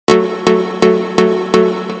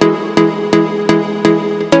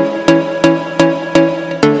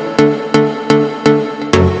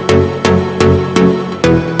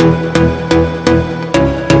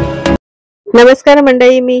नमस्कार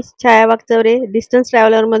मंडळी, मी छाया Waghchaure distance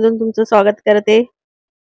traveller मधून तुमचं स्वागत करते।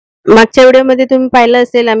 मागच्या व्हिडिओमध्ये तुम्ही पाहिलं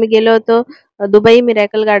असेल, आम्ही गेलो होतो दुबई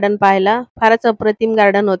मिरॅकल गार्डन पाहायला। फारच अप्रतिम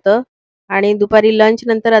गार्डन होतं आणि दुपारी लंच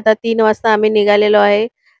नंतर आता 3 वाजता आम्ही निघालेलो आहे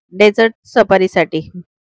डेझर्ट सफारीसाठी।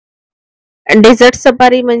 डेझर्ट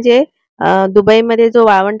सफारी म्हणजे दुबईमध्ये जो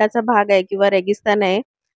वाळवंटाचा भाग आहे किंवा रेगिस्तान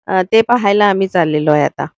आहे ते पाहायला आम्ही चाललेलो आहे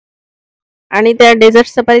आता। आणि त्या डेझर्ट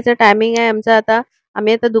सफारीचं टायमिंग आहे आमचा आता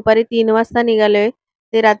आम्ही आता दुपारी 3 वाजता निघालोय,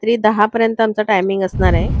 ते रात्री 10 पर्यंत आमचा टायमिंग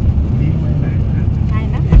असणार आहे।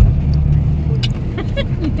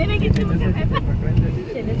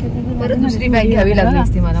 परत दुसरी बॅग घ्यावी लागली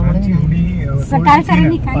असती मला म्हणून सकाळ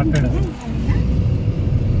सरांनी काय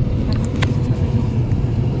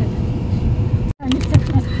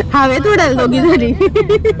हवेत उडाल दोघी जणी।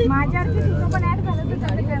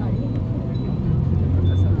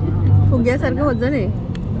 फुग्यासारखं होत नाही।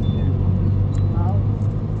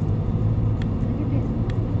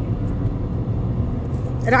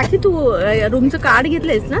 राखी, तू रूमचं कार्ड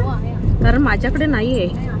घेतलंयस ना? कारण माझ्याकडे नाहीये।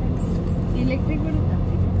 इलेक्ट्रिक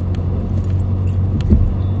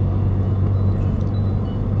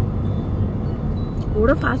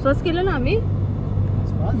एवढं फास्ट केलं ना आम्ही,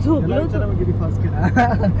 झोपलो।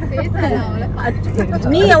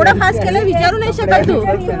 मी एवढा फास्ट केलं विचारू नाही शकत तू।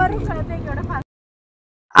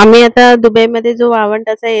 आम्ही आता दुबईमध्ये जो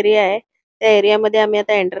वाळवंटाचा एरिया आहे त्या एरियामध्ये आम्ही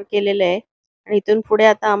आता एंटर केलेलं आहे आणि इथून पुढे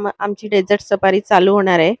आता आमची डेझर्ट सफारी चालू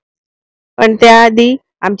होणार आहे। पण त्याआधी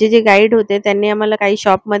आमचे जे गाईड होते त्यांनी आम्हाला काही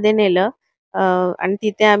शॉपमध्ये नेलं आणि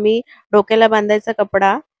तिथे आम्ही डोक्याला बांधायचा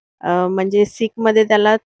कपडा, म्हणजे सिखमध्ये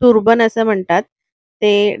त्याला तुर्बन असं म्हणतात,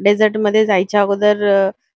 ते डेझर्टमध्ये जायच्या अगोदर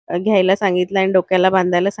घ्यायला सांगितलं आणि डोक्याला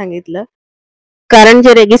बांधायला सांगितलं। कारण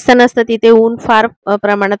जे रेगिस्तान असतं तिथे ऊन फार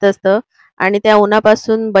प्रमाणात असतं आणि त्या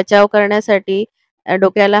उन्हापासून बचाव करण्यासाठी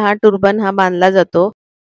डोक्याला हा टुर्बन बांधला जातो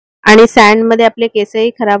आणि सँड मध्ये आपले केसही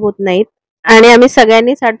खराब होत नाहीत। आणि आम्ही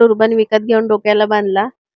सगळ्यांनीच हा टुर्बन विकत घेऊन डोक्याला बांधला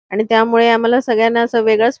आणि त्यामुळे आम्हाला सगळ्यांना असं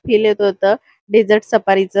वेगळंच फील येत होतं डेझर्ट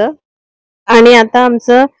सफारीचं। आणि आता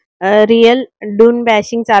आमचं रिअल ड्यून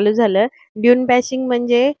बॅशिंग चालू झालं। ड्यून बॅशिंग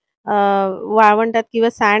म्हणजे वाळवंटात किंवा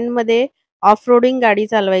सँड मध्ये ऑफ रोडिंग गाडी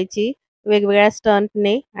चालवायची वेगवेगळ्या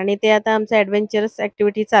स्टंटने, आणि ते आता आमचं ऍडव्हेंचरस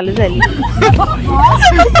ऍक्टिव्हिटी चालू झाली।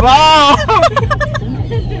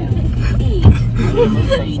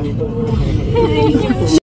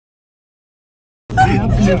 I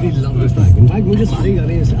absolutely love this track. In fact, मुझे सारे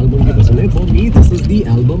गाने इस एल्बम के पसंद है। For me, this is the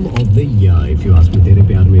album of the year. If you ask me, तेरे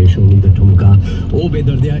प्यार में शो मी द ठुमका, ओ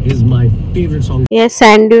बेदर्दिया is my favorite song. या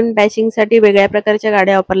सँड ड्यून बॅशिंग साठी वेगळ्या प्रकारच्या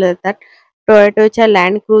गाड्या वापरल्या जातात। टोयोटाच्या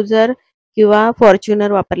लँड क्रुझर किंवा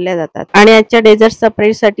फॉर्च्युनर वापरल्या जातात। आणि आजच्या डेझर्ट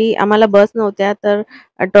सफारीसाठी आम्हाला बस नव्हत्या, तर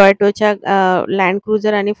टोयोटाच्या लँड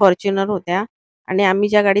क्रुझर आणि फॉर्च्युनर होत्या। आणि आम्ही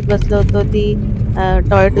ज्या गाडीत बसलो होतो ती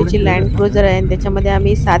टोयोटाची लँड क्रुझर आहे आणि त्याच्यामध्ये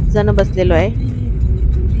आम्ही 7 जण बसलेलो आहे।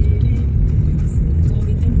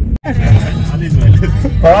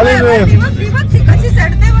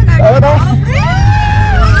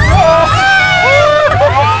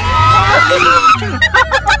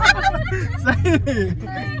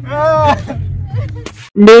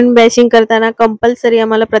 ड्यून बॅशिंग करताना कंपल्सरी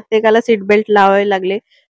आम्हाला प्रत्येकाला सीट बेल्ट लावावे लागले,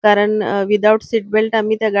 कारण विदाउट सीट बेल्ट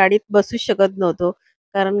आम्ही त्या गाडीत बसू शकत नव्हतो।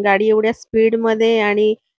 कारण गाडी एवढ्या स्पीड मध्ये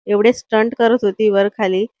आणि एवढे स्टंट करत होती वर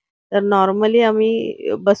खाली, तर नॉर्मली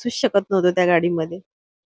आम्ही बसूच शकत नव्हतो त्या गाडीमध्ये।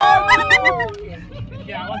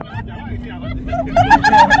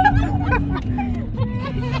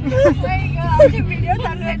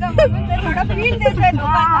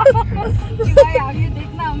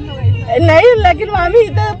 नहीं, लेकिन मामी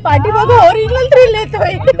इधर पार्टी में ओरिजिनल थ्रिल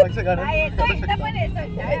लेतोय।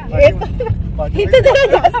 इथे जरा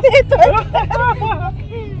जास्त येतोय।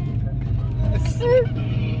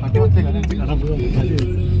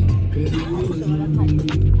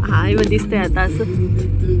 हा इव दिसतंय आता असं।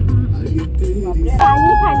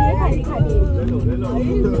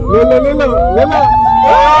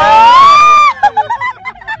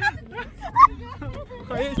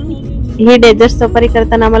 ही डेझर्ट सफारी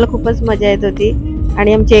करताना आम्हाला खूपच मजा येत होती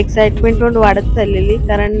आणि आमची एक्साइटमेंट पण वाढत चाललेली,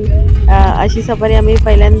 कारण अशी सफारी आम्ही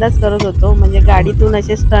पहिल्यांदाच करत होतो। म्हणजे गाडीतून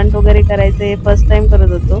असे स्टंट वगैरे करायचे फर्स्ट टाइम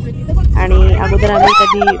करत होतो आणि अगोदर आम्ही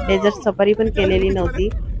कधी डेझर्ट सफारी पण केलेली नव्हती,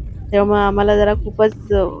 त्यामुळे आम्हाला जरा खूपच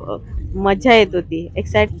मजा येत होती।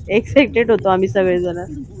 एक्साइटेड होतो आम्ही सगळेजण।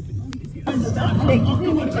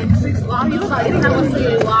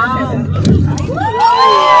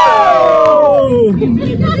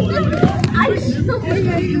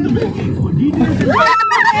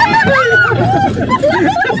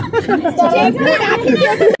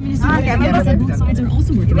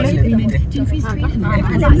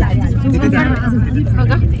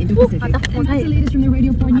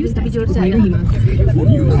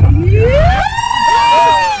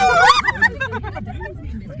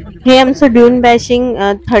 हे आमचं ड्यून बॅशिंग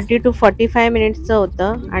 30 to 45 मिनिट्सचं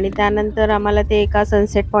होतं आणि त्यानंतर आम्हाला ते एका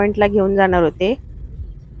सनसेट पॉइंटला घेऊन जाणार होते.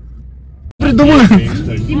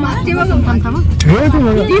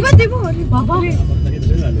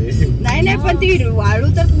 नाही पण ती वाळू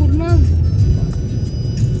तर पूर्ण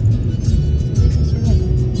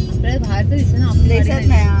बाहेरचं दिसत ना आपल्या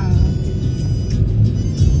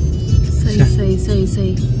सही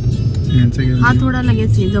सही. हा थोडा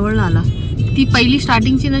लगेच जवळ आला. ती पहिली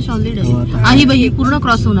स्टार्टिंगची ना सॉलिड आहे. आई बाई पूर्ण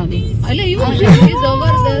क्रॉस होऊन आली.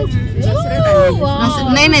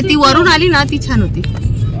 नाही ती वरून आली ना ती छान होती.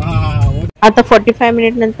 आता 45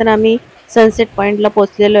 मिनिट नंतर आम्ही सनसेट पॉइंटला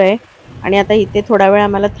पोहोचलेलो आहे आणि आता इथे थोडा वेळ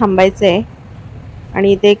आम्हाला थांबायचं आहे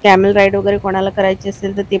आणि इथे कॅमल राईड वगैरे कोणाला करायची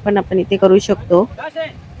असेल तर ते पण आपण इथे करू शकतो.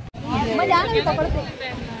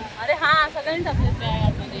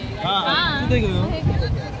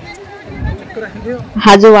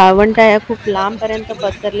 हा जो वाळवंट आहे खूप लांब पर्यंत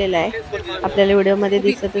पसरलेला आहे. आपल्याला व्हिडिओमध्ये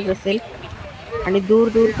दिसतच असेल आणि दूर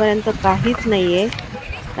दूर पर्यंत काहीच नाहीये,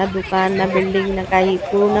 ना दुकान ना बिल्डिंग ना काही.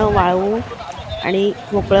 पूर्ण वाळू आणि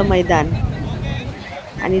मोकळं मैदान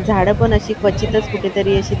आणि झाडं पण अशी क्वचितच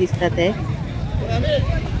कुठेतरी अशी दिसतात आहे.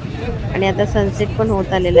 आणि आता सनसेट पण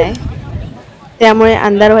होत आलेला आहे, त्यामुळे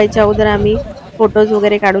अंधार व्हायच्या अगोदर आम्ही फोटोज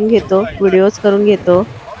वगैरे काढून घेतो, व्हिडिओज करून घेतो.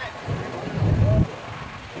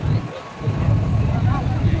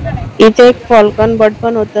 इथे एक फॉल्कन बर्ड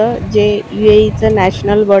पण होतं जे UAEचं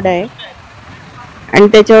नॅशनल बर्ड आहे आणि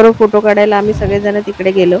त्याच्यावर फोटो काढायला आम्ही सगळेजण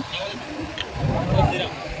तिकडे गेलो.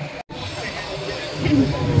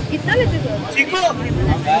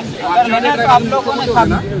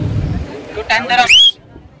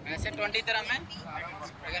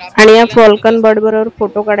 आणि या फॉल्कन बर्ड बरोबर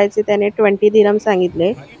फोटो काढायचे त्याने 20 दिरहम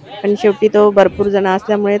सांगितले, पण शेवटी तो भरपूर जण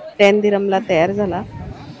असल्यामुळे 10 दिरहमला तयार झाला.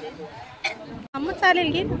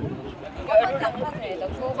 चालेल की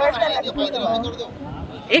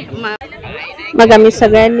मग आम्ही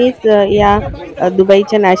सगळ्यांनीच या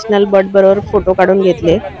दुबईच्या नॅशनल बर्ड बरोबर फोटो काढून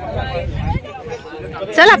घेतले.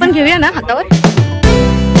 चल आपण घेऊया ना हातावर.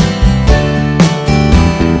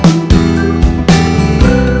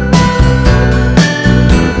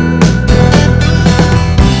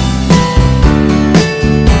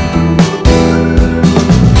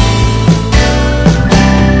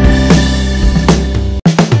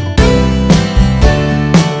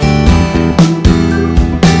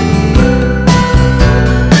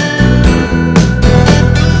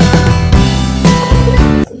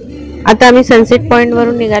 आता आम्ही सनसेट पॉइंट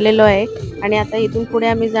वरून निघालेलो आहे आणि आता इथून पुढे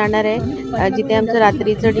आम्ही जाणार आहे जिथे आमचं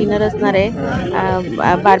रात्रीचं डिनर असणार आहे,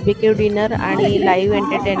 बार्बिक्यू डिनर आणि लाईव्ह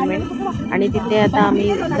एंटरटेनमेंट. आणि तिथे आता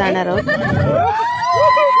आम्ही जाणार आहोत.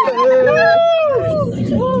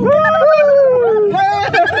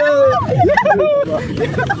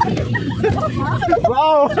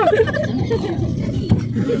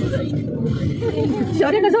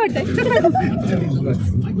 शौर्य कसं वाटतंय?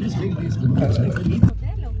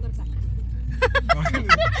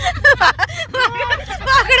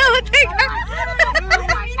 होते का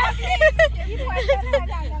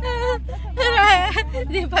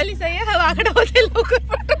दीपाली सही आहे. वाकडं होते लवकर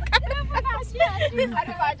फोटो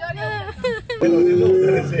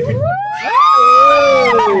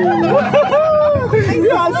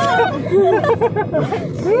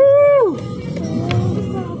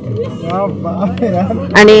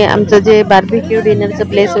आणि आमचं जे बार्बिक्यू डिनरचं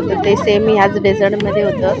प्लेस होतं ते सेम ह्याच डेझर्टमध्ये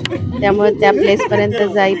होतं, त्यामुळे त्या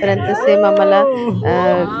प्लेसपर्यंत जाईपर्यंत सेम आम्हाला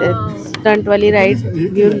स्टंटवाली राईड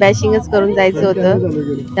ड्यून बॅशिंगच करून जायचं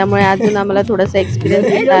होतं. त्यामुळे अजून आम्हाला थोडासा एक्सपिरियन्स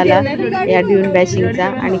घेता आला या ड्यून बॅशिंगचा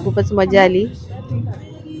आणि खूपच मजा आली.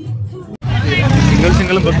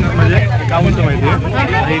 सिंगल बसण्यात म्हणजे काय म्हणतो माहिती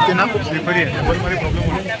आहे, इथे ना खूप स्लिपरी आहे, मध्ये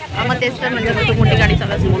प्रॉब्लेम होतो. मग तेच तर म्हणजे मोठी गाडी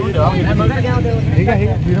चालवायची.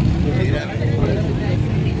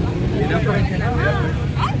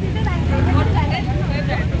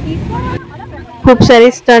 खूप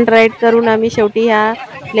सारी स्टंट राईड करून आम्ही शेवटी ह्या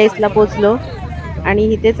प्लेसला पोचलो आणि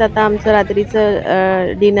इथेच आता आमचं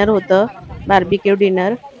रात्रीचं डिनर होतं, बार्बिक्यू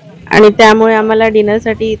डिनर. आणि त्यामुळे आम्हाला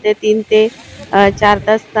डिनरसाठी इथे 3 ते 4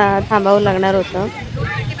 तास थांबावं लागणार होतं.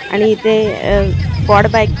 आणि इथे क्वाड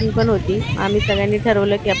बायकिंग पण होती. आम्ही सगळ्यांनी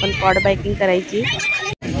ठरवलं की आपण क्वाड बायकिंग करायची.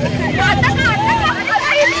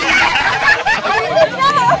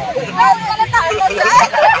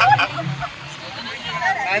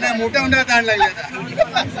 मोठ्या मोठ्या ताण लागले.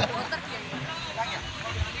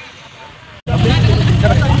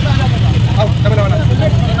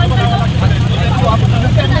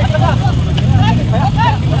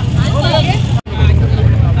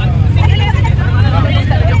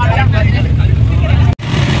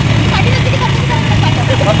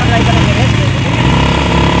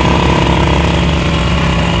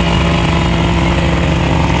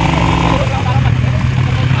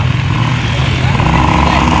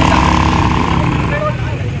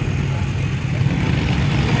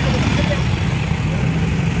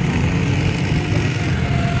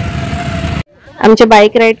 आमच्या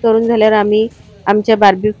बाईक राईड करून झाल्यावर आम्ही आमच्या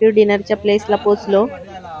बार्बिक्यू डिनरच्या प्लेसला पोचलो.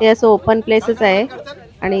 ते असं ओपन प्लेसच आहे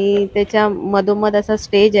आणि त्याच्या मधोमध असा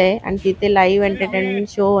स्टेज आहे आणि तिथे लाईव्ह एंटरटेनमेंट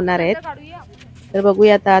शो होणार आहेत. तर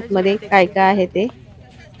बघूया आता आतमध्ये काय काय आहे ते.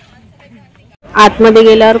 आतमध्ये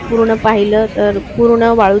गेल्यावर पूर्ण पाहिलं तर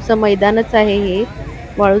पूर्ण वाळूचं मैदानच आहे. हे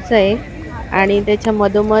वाळूचं आहे आणि त्याच्या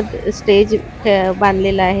मधोमध स्टेज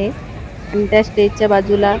बांधलेला आहे आणि त्या स्टेजच्या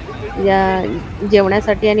बाजूला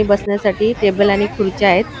जेवणासाठी आणि बसण्यासाठी टेबल आणि खुर्च्या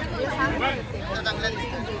आहेत.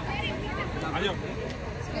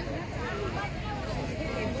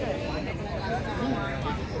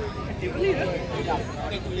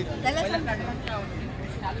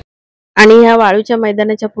 आणि ह्या वाळूच्या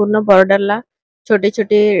मैदानाच्या पूर्ण बॉर्डरला छोटे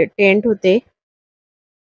छोटे टेंट होते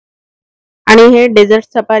आणि हे डेझर्ट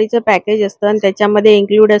सफारीचं पॅकेज असतं आणि त्याच्यामध्ये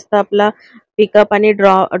इन्क्लूड असतं आपला पिकअप आणि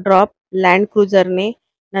ड्रॉप लँड क्रुझरने,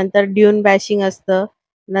 नंतर ड्यून बॅशिंग असतं,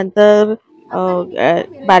 नंतर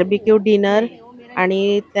बार्बिक्यू डिनर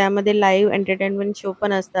आणि त्यामध्ये लाईव्ह एंटरटेनमेंट शो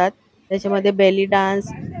पण असतात. त्याच्यामध्ये बेली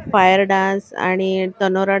डान्स, फायर डान्स आणि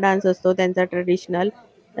तनोरा डान्स असतो त्यांचा ट्रेडिशनल.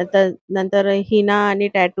 नंतर हिना आणि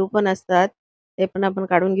टॅटू पण असतात, ते पण आपण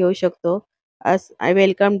काढून घेऊ शकतो.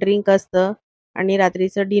 वेलकम ड्रिंक असतं आणि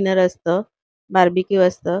रात्रीचं डिनर असतं, बार्बिक्यू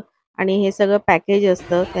असतं आणि हे सगळं पॅकेज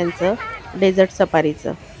असतं त्यांचं डेझर्ट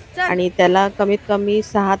सफारीचं आणि त्याला कमीत कमी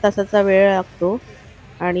 6 तासाचा वेळ लागतो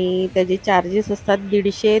आणि त्याचे चार्जेस असतात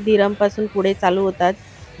 150 दिरहमपासून पुढे चालू होतात.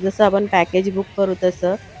 जसं आपण पॅकेज बुक करू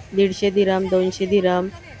तसं 150 दिरहम, 200 दिरहम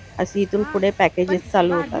असे इथून पुढे पॅकेजेस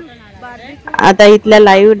चालू होतात. आता इथल्या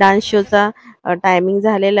लाईव्ह डान्स शोचा टायमिंग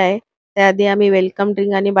झालेला आहे. त्याआधी आम्ही वेलकम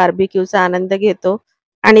ड्रिंक आणि बार्बिक्यूचा आनंद घेतो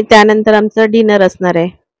आणि त्यानंतर आमचं डिनर असणार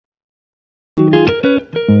आहे.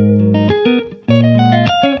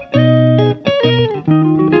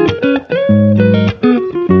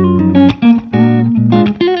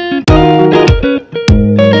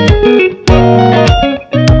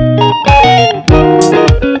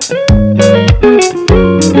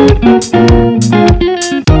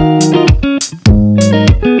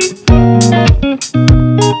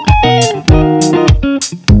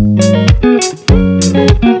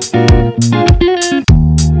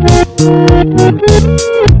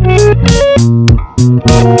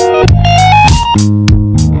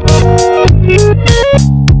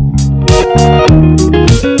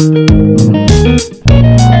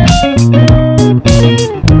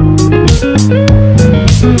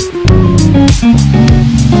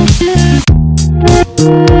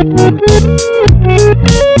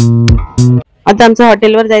 आता आमचं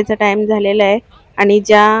हॉटेलवर जायचा टाइम झालेला आहे आणि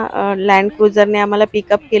ज्या लँड क्रुझरने आम्हाला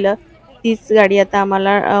पिकअप केलं तीच गाडी आता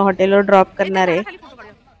आम्हाला हॉटेलवर ड्रॉप करणार आहे.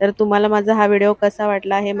 तर तुम्हाला माझा हा व्हिडिओ कसा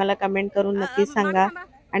वाटला हे मला कमेंट करून नक्कीच सांगा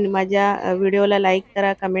आणि माझ्या व्हिडिओला लाईक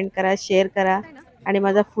करा, कमेंट करा, शेअर करा आणि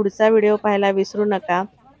माझा पुढचा व्हिडिओ पाहायला विसरू नका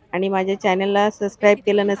आणि माझ्या चॅनलला सबस्क्राईब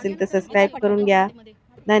केलं नसेल तर सबस्क्राईब करून घ्या.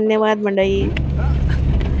 धन्यवाद मंडळी.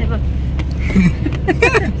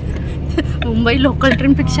 मुंबई लोकल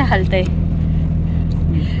ट्रेन पेक्षा हालतंय.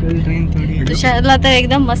 तुषारला तर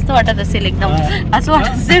एकदम मस्त वाटत असेल, एकदम असं वाटत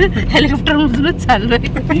असेल हेलिकॉप्टर मधूनच चाललोय.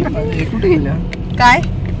 काय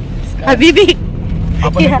हबीबी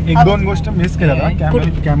आपण एक दोन गोष्ट मिस केल्या.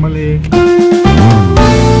 कॅमल